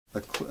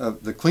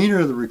the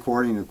cleaner the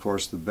recording, of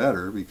course, the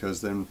better,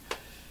 because then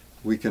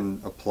we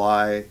can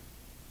apply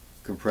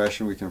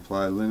compression, we can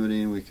apply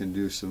limiting, we can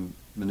do some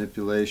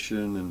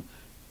manipulation, and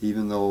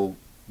even though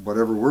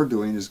whatever we're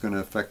doing is going to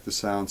affect the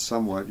sound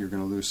somewhat, you're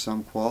going to lose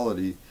some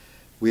quality.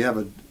 We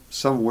have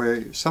some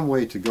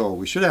way to go.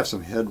 We should have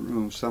some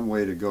headroom, some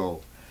way to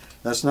go.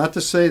 That's not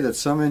to say that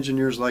some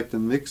engineers like to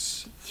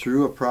mix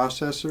through a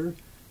processor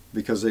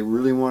because they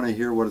really want to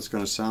hear what it's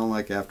going to sound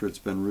like after it's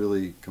been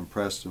really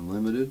compressed and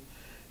limited.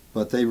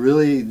 But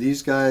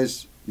these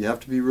guys, you have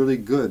to be really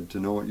good to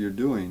know what you're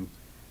doing,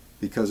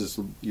 because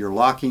you're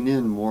locking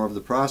in more of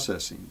the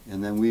processing,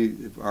 and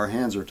then our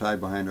hands are tied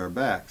behind our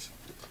backs.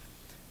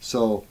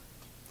 So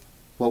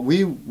what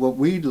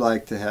we'd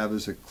like to have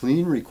is a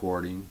clean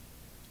recording,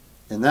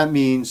 and that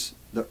means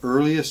the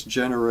earliest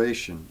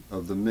generation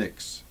of the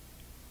mix,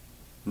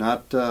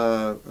 not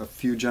a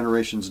few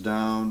generations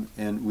down.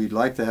 And we'd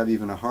like to have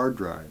even a hard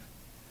drive.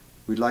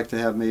 We'd like to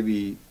have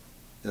maybe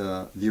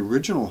the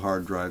original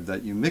hard drive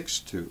that you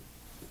mixed to.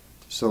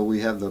 So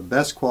we have the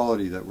best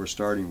quality that we're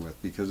starting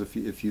with, because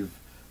if you've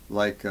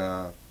like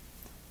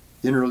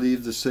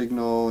interleaved the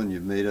signal and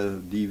you've made a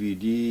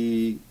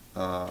DVD,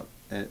 a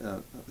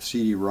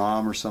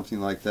CD-ROM or something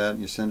like that,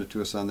 and you send it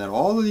to us on that,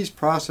 all of these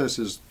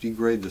processes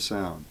degrade the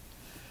sound.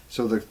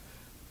 So the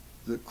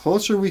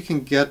closer we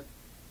can get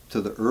to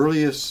the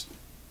earliest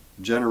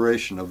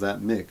generation of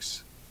that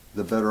mix,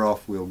 the better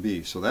off we'll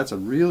be. So that's a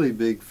really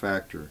big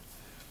factor.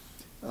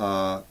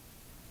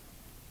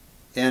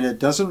 And it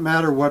doesn't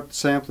matter what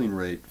sampling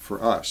rate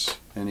for us,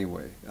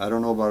 anyway. I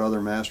don't know about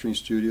other mastering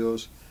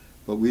studios,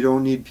 but we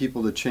don't need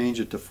people to change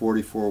it to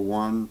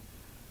 44.1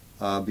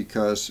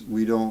 because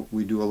we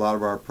do a lot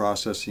of our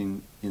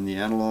processing in the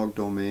analog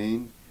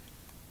domain.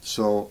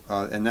 So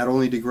and that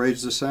only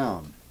degrades the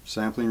sound.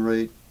 Sampling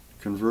rate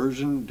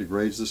conversion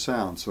degrades the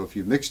sound. So if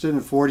you mixed it in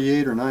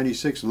 48 or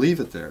 96, leave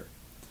it there.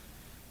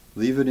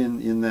 Leave it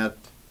in that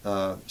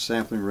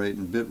sampling rate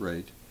and bit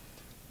rate.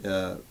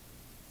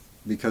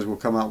 Because we'll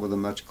come out with a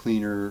much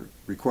cleaner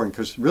recording.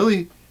 Because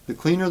really, the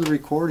cleaner the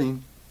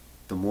recording,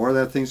 the more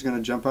that thing's going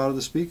to jump out of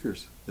the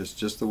speakers. It's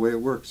just the way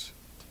it works.